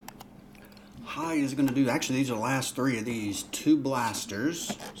high is going to do. Actually, these are the last three of these. 2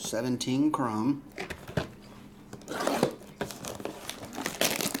 blasters, 17 chrome.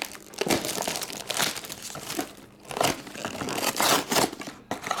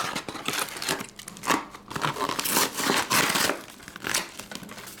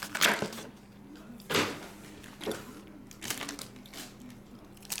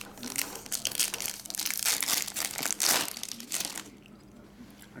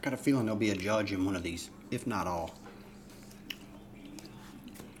 I got a feeling there'll be a judge in one of these, if not all.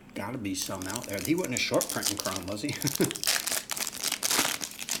 Gotta be some out there. He wasn't a short printing chrome, was he?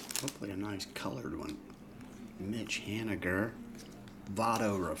 Hopefully a nice colored one. Mitch Haniger.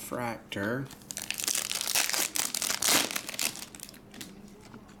 Votto Refractor.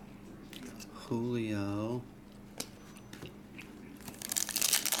 Julio.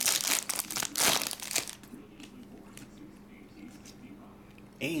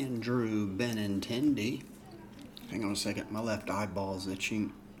 Andrew Benintendi. Hang on a second, my left eyeball's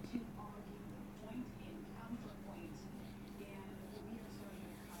itching.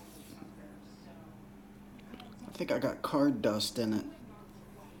 I think I got card dust in it.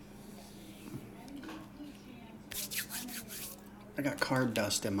 I got card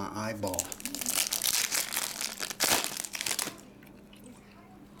dust in my eyeball.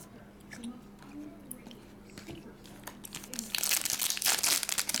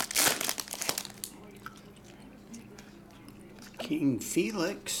 King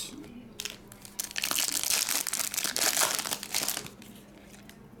Felix.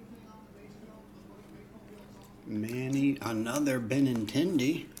 Manny, another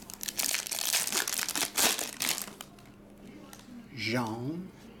Benintendi. Jean,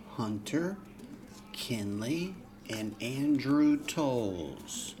 Hunter, Kinley, and Andrew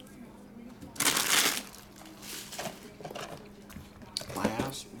Tolles.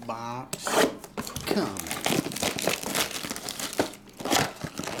 Last box coming.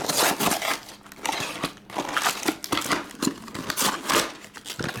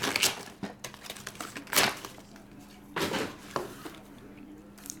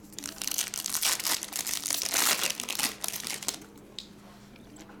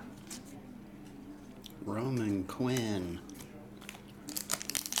 Roman Quinn.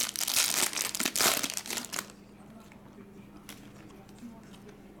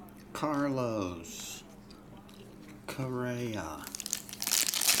 Carlos Correa.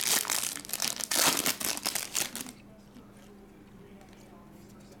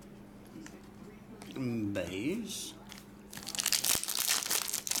 Bays.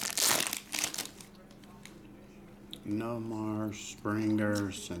 Nomar,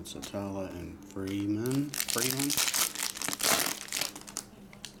 Springer, Sensatella, and Freeman.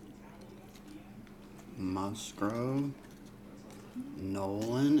 Musgrove,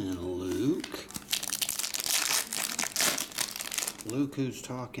 Nolan, and Luke. Luke, who's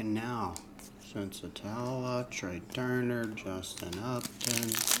talking now? Sensatella, Trey Turner, Justin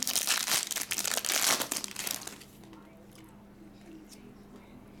Upton.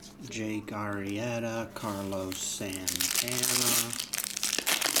 Jake Arrieta, Carlos Santana,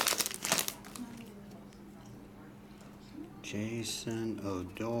 Jason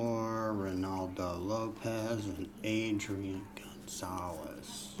Odor, Ronaldo Lopez, and Adrian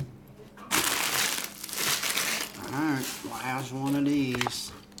Gonzalez. Alright, last one of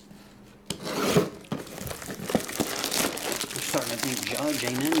these. I'm starting to think Judge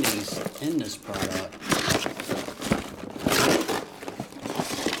ain't in this product.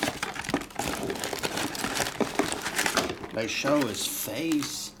 They show his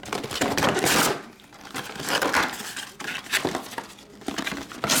face.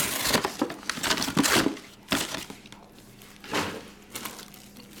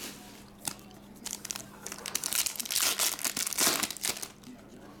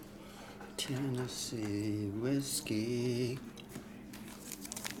 Tennessee whiskey.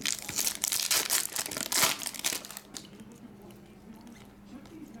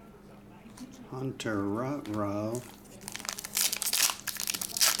 Hunter Rutrow.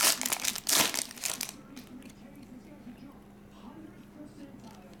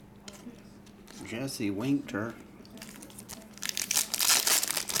 Jesse Winker.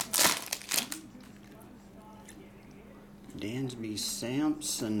 Dansby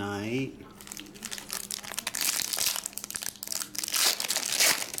Samsonite.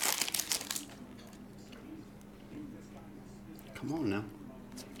 Come on now.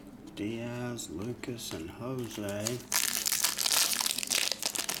 Diaz, Lucas, and Jose.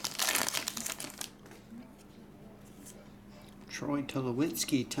 Troy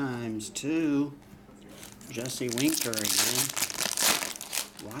Tulowitzki ×2. Jesse Winker again.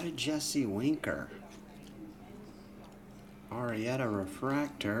 Why did Jesse Winker? Arietta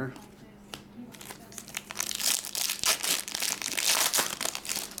Refractor.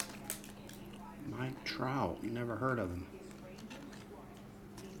 Mike Trout, never heard of him.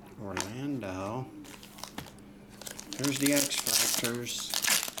 Orlando. There's the X-Fractors.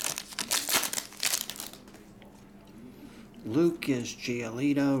 Lucas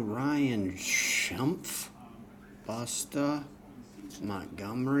Giolito, Ryan Schimpf, Busta,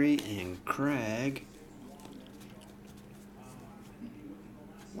 Montgomery, and Craig.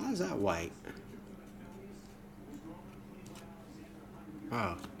 Why is that white?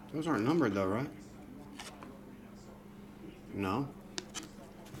 Oh, those aren't numbered though, right? No.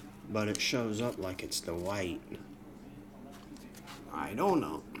 But it shows up like it's the white. I don't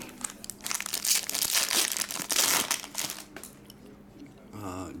know.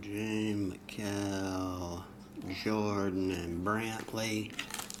 Jim McKell, Jordan, and Brantley.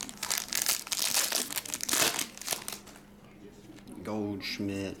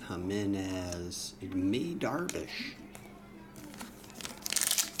 Goldschmidt, Jimenez, me Darvish.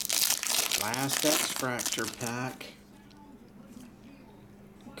 Last X-Fractor pack.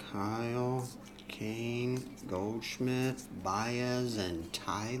 Kyle, Kane, Goldschmidt, Baez, and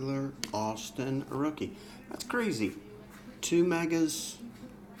Tyler Austin, a rookie. That's crazy. 2 megas,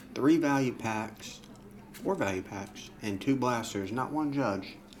 3 value packs, 4 value packs, and 2 blasters, not 1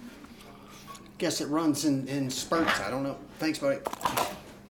 judge. Guess it runs in spurts. I don't know. Thanks, buddy.